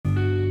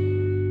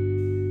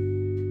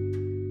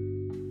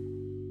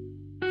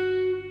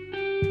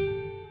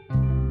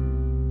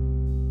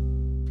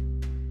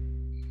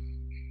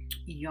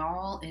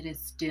Y'all, it is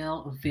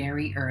still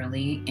very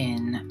early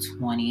in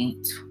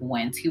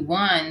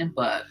 2021,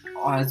 but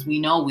as we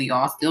know, we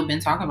all still been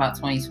talking about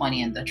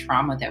 2020 and the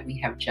trauma that we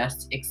have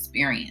just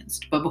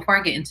experienced. But before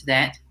I get into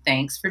that,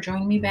 thanks for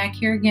joining me back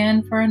here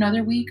again for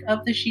another week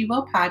of the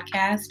Shivo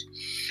podcast.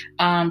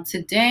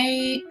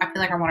 Today, I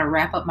feel like I want to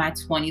wrap up my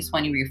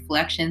 2020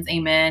 reflections,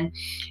 amen,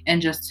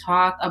 and just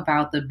talk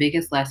about the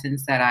biggest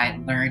lessons that I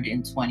learned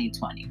in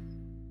 2020.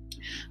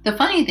 The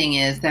funny thing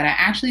is that I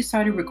actually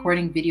started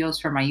recording videos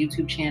for my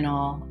YouTube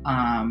channel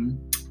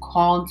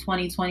called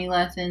 2020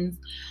 Lessons,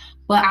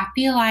 but I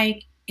feel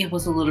like it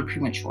was a little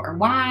premature.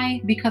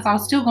 Why? Because I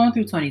was still going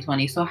through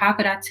 2020, so how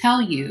could I tell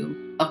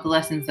you of the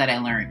lessons that I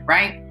learned,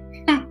 right?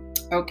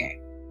 Okay.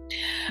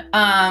 So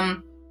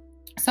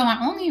I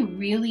only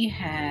really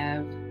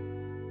have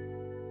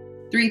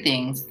 3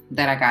 things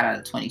that I got out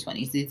of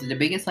 2020. These are the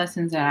biggest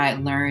lessons that I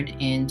learned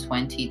in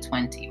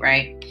 2020,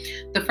 right?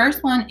 The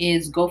first one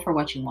is go for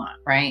what you want,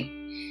 right?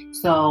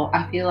 So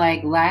I feel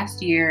like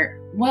last year,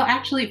 well,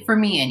 actually for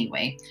me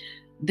anyway,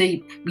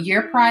 the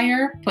year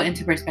prior put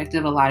into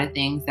perspective a lot of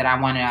things that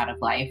I wanted out of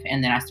life.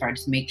 And then I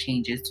started to make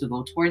changes to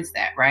go towards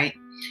that, right?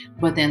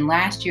 But then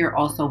last year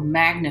also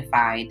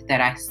magnified that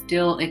I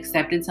still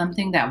accepted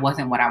something that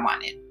wasn't what I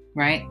wanted,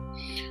 right?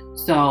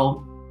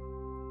 So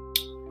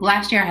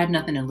last year I had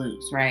nothing to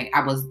lose, right?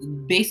 I was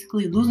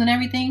basically losing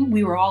everything.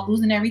 We were all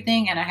losing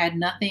everything and I had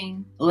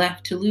nothing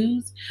left to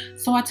lose.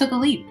 So I took a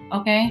leap,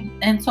 okay?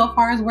 And so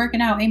far it's working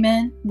out,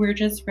 amen. We're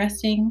just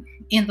resting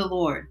in the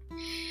Lord.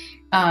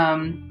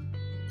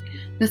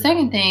 The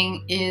second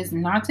thing is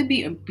not to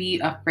be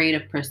afraid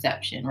of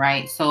perception,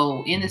 right?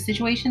 So in the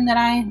situation that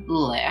I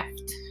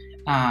left,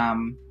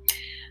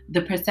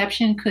 the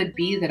perception could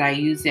be that I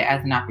used it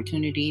as an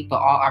opportunity, but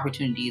all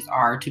opportunities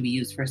are to be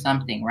used for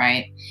something,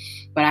 right?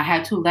 But I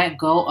had to let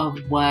go of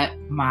what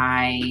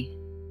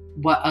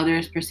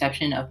others'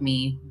 perception of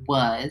me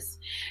was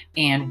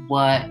and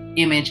what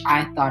image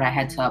I thought I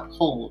had to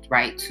uphold,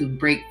 right? To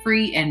break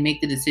free and make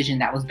the decision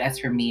that was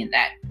best for me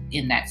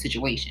in that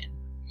situation.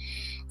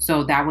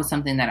 So that was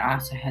something that I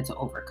also had to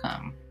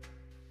overcome.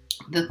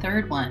 The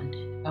third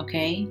one,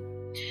 okay,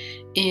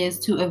 is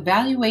to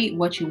evaluate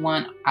what you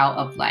want out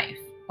of life.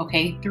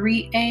 Okay,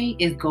 3A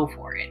is go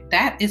for it.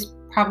 That is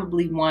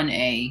probably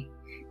 1A,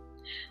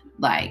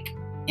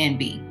 and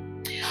B.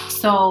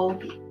 So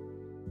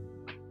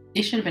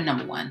it should have been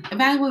number 1.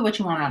 Evaluate what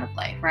you want out of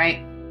life,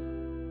 right?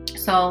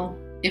 So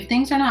if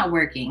things are not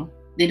working,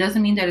 it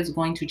doesn't mean that it's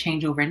going to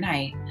change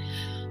overnight.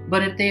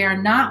 But if they are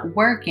not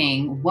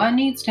working, what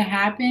needs to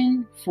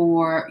happen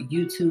for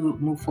you to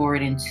move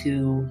forward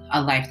into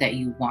a life that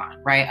you want,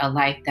 right? A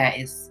life that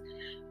is,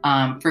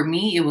 for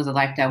me, it was a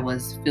life that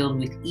was filled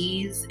with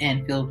ease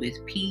and filled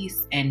with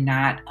peace and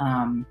not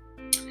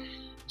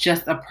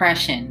just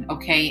oppression,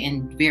 okay,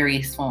 in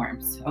various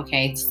forms,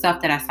 okay?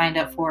 Stuff that I signed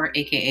up for,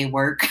 aka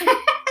work,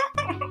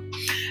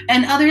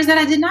 and others that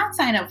I did not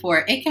sign up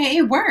for,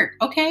 aka work,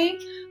 okay?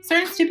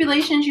 Certain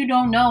stipulations you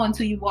don't know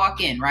until you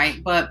walk in,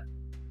 right? But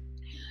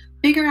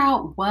figure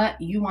out what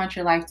you want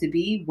your life to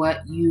be,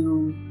 what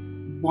you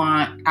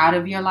want out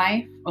of your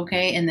life,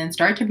 okay? And then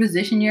start to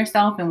position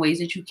yourself in ways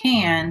that you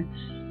can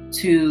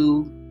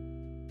to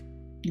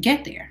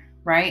get there,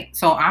 right?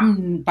 So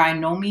I'm by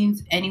no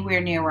means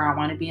anywhere near where I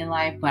want to be in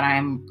life, but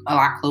I'm a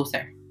lot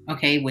closer,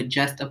 okay? With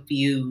just a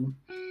few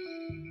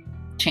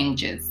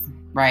changes,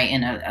 right?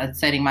 And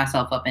setting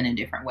myself up in a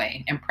different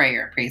way. And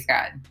prayer, praise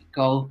God.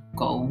 Go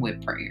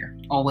with prayer.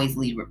 Always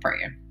lead with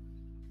prayer.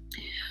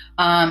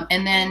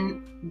 And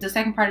then the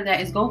second part of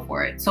that is go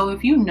for it. So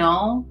if you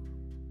know,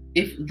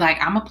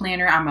 I'm a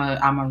planner, I'm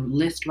a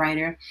list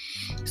writer.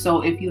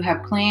 So if you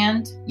have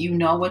planned, you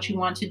know what you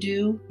want to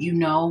do, you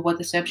know what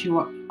the steps you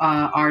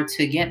are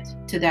to get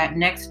to that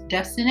next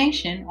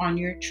destination on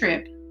your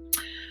trip,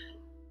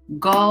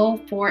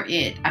 go for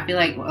it. I feel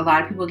like a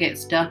lot of people get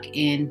stuck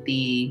in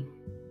the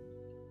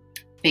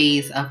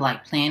phase of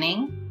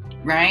planning,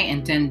 right?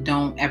 And then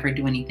don't ever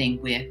do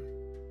anything with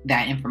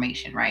that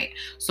information, right?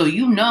 So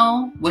you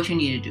know what you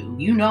need to do.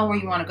 You know where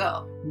you want to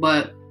go,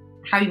 but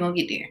how are you going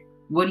to get there?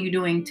 What are you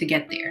doing to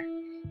get there?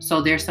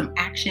 So there's some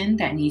action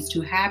that needs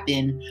to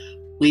happen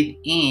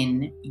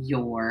within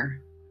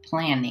your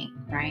planning,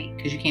 right?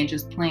 Because you can't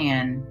just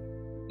plan,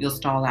 you'll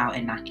stall out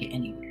and not get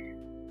anywhere.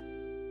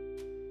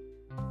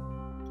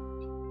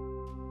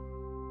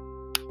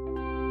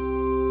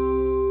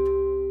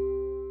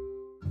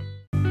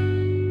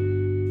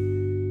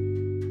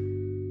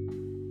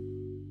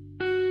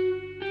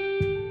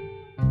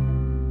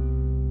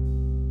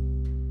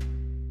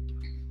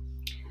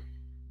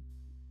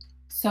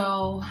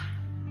 So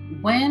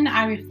when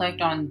I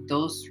reflect on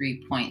those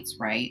 3 points,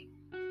 right,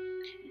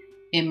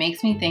 it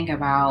makes me think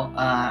about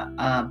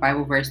a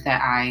Bible verse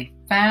that I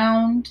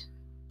found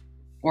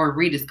or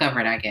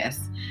rediscovered, I guess,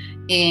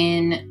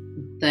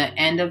 in the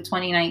end of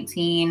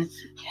 2019,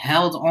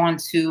 held on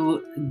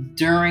to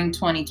during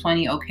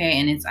 2020, okay,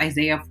 and it's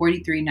Isaiah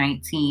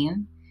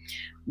 43:19,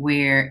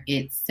 where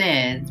it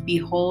says,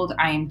 "Behold,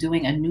 I am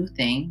doing a new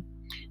thing.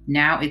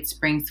 Now it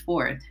springs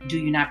forth. Do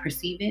you not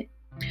perceive it?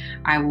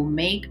 I will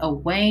make a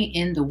way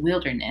in the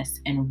wilderness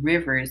and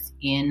rivers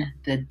in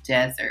the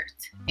desert.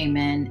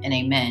 Amen and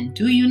amen.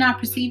 Do you not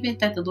perceive it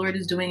that the Lord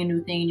is doing a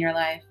new thing in your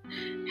life?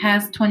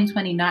 Has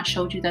 2020 not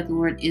showed you that the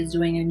Lord is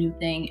doing a new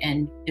thing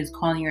and is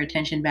calling your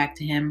attention back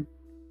to Him?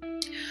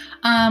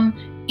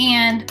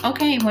 And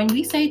okay, when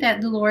we say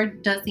that the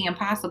Lord does the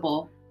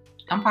impossible,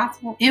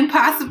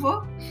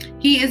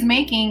 He is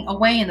making a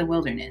way in the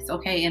wilderness,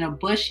 okay, in a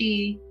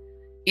bushy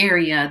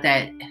area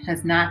that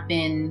has not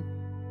been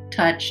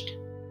touched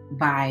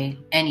by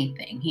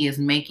anything. He is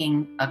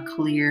making a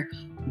clear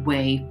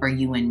way for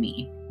you and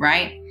me,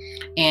 right?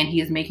 And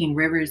He is making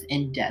rivers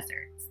in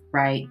deserts,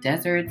 right?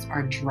 Deserts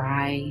are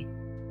dry,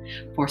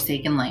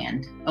 forsaken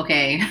land,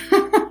 okay?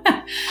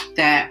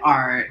 That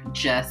are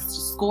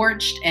just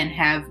scorched and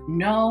have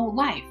no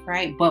life,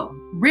 right? But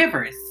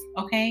rivers,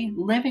 okay?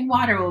 Living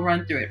water will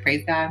run through it,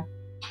 praise God.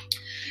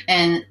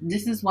 And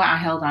this is what I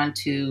held on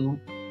to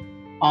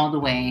all the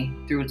way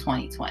through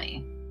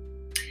 2020.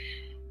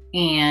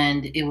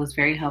 And it was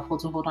very helpful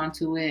to hold on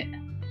to it,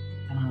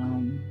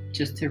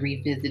 just to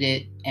revisit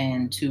it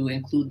and to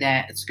include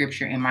that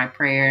scripture in my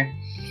prayer,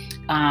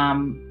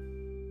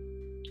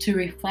 to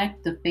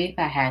reflect the faith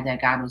I had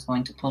that God was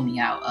going to pull me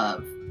out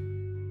of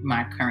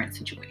my current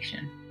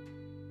situation.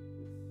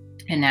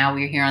 And now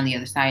we're here on the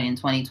other side in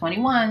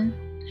 2021,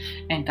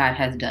 and God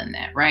has done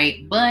that,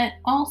 right? But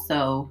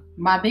also,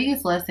 my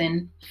biggest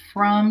lesson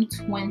from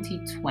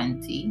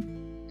 2020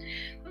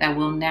 that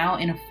will now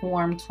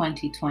inform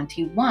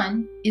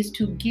 2021 is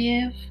to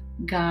give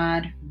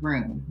God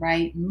room,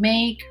 right?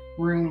 Make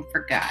room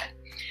for God.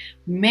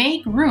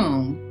 Make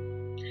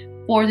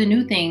room for the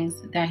new things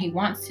that He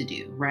wants to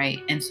do, right?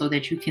 And so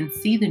that you can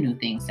see the new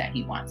things that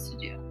He wants to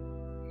do.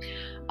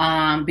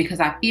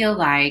 Because I feel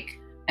like,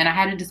 and I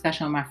had a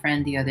discussion with my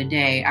friend the other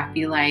day, I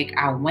feel like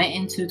I went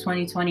into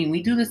 2020, and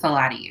we do this a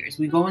lot of years.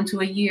 We go into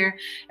a year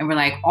and we're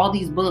like, all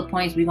these bullet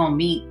points we're going to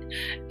meet,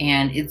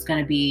 and it's going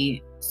to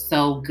be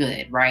so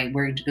good, right?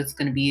 We're just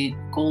going to be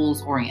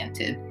goals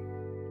oriented.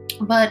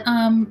 But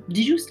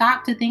did you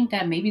stop to think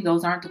that maybe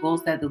those aren't the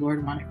goals that the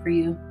Lord wanted for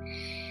you?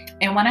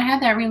 And when I had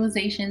that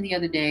realization the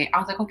other day, I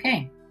was like,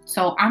 okay,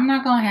 so I'm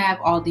not going to have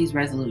all these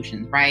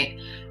resolutions, right?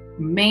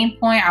 Main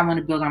point, I want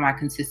to build on my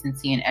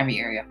consistency in every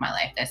area of my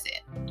life. That's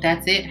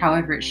it.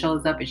 However it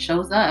shows up, it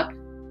shows up.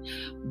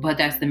 But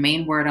that's the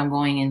main word I'm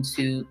going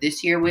into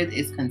this year with,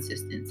 is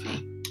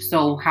consistency.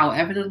 So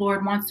however the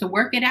Lord wants to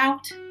work it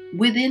out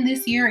within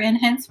this year and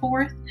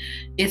henceforth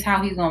is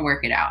how He's going to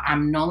work it out.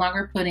 I'm no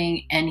longer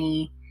putting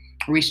any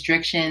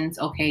restrictions,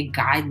 okay,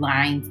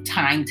 guidelines,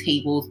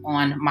 timetables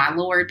on my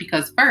Lord,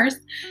 because first,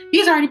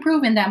 He's already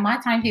proven that my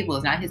timetable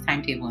is not His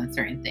timetable in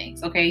certain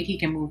things, okay? He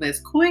can move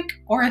as quick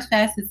or as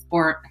fast as,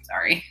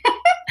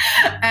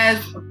 as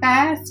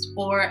fast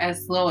or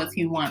as slow as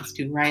He wants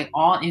to, right?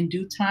 All in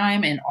due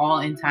time and all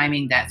in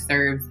timing that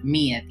serves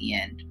me at the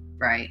end,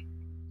 right?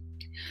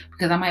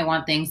 Because I might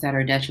want things that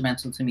are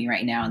detrimental to me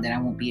right now and that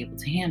I won't be able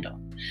to handle.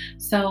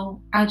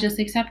 So I'll just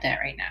accept that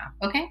right now,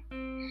 okay?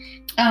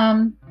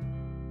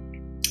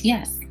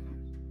 Yes.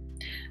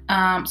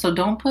 So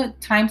don't put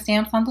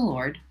timestamps on the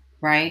Lord,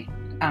 right?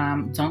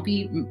 Don't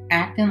be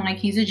acting like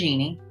He's a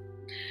genie.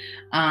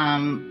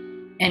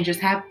 And just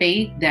have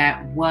faith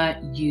that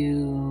what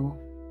you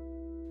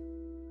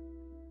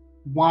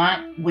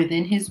want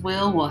within His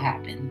will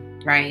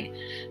happen, right?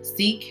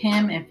 Seek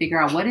Him and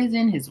figure out what is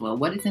in His will.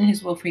 What is in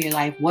His will for your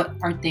life? What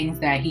are things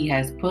that He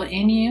has put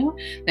in you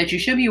that you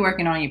should be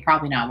working on, you're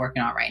probably not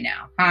working on right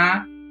now,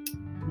 huh?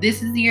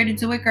 This is the year to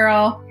do it,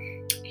 girl.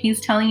 He's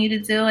telling you to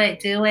do it.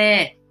 Do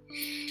it.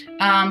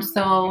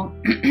 So,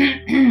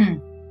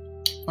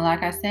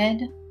 like I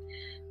said,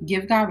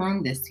 give God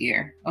room this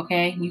year.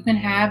 Okay. You can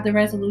have the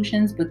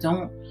resolutions, but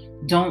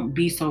don't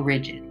be so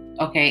rigid.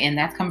 Okay. And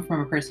that's coming from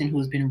a person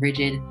who's been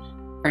rigid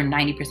for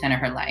 90% of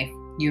her life.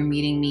 You're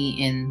meeting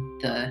me in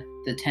the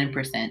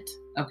 10%.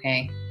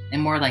 Okay.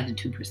 And more like the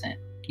 2%.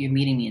 You're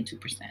meeting me in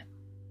 2%.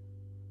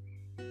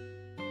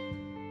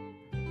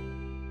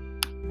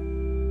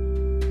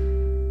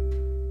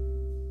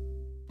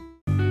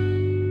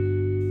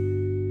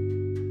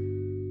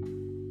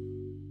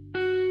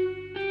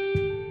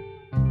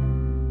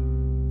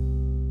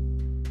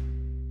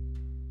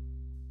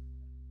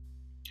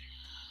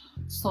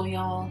 So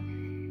y'all,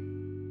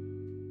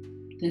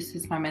 this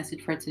is my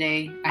message for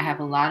today. I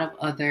have a lot of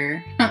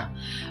other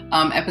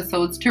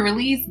episodes to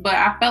release, but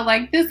I felt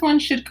like this one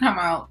should come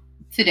out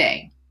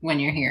today when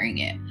you're hearing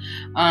it.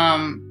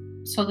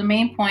 So the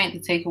main point, the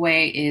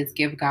takeaway is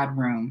give God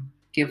room.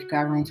 Give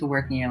God room to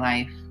work in your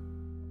life.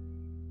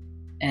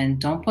 And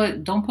don't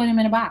put Him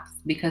in a box,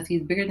 because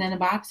He's bigger than a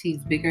box. He's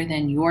bigger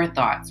than your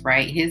thoughts,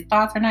 right? His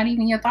thoughts are not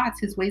even your thoughts.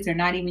 His ways are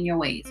not even your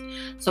ways.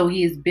 So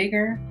He is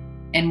bigger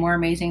and more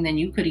amazing than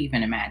you could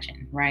even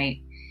imagine,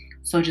 right?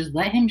 So just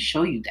let Him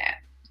show you that.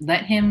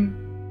 Let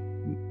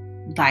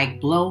Him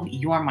blow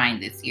your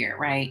mind this year,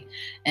 right?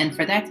 And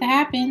for that to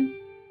happen,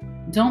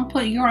 don't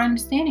put your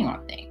understanding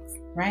on things,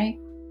 right?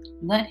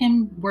 Let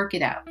Him work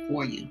it out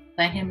for you.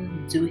 Let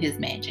Him do His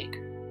magic,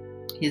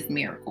 His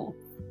miracle,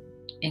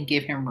 and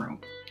give Him room,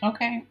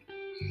 okay?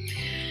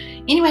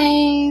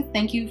 Anyways,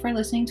 thank you for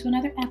listening to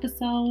another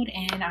episode,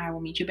 and I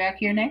will meet you back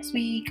here next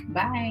week.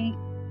 Bye.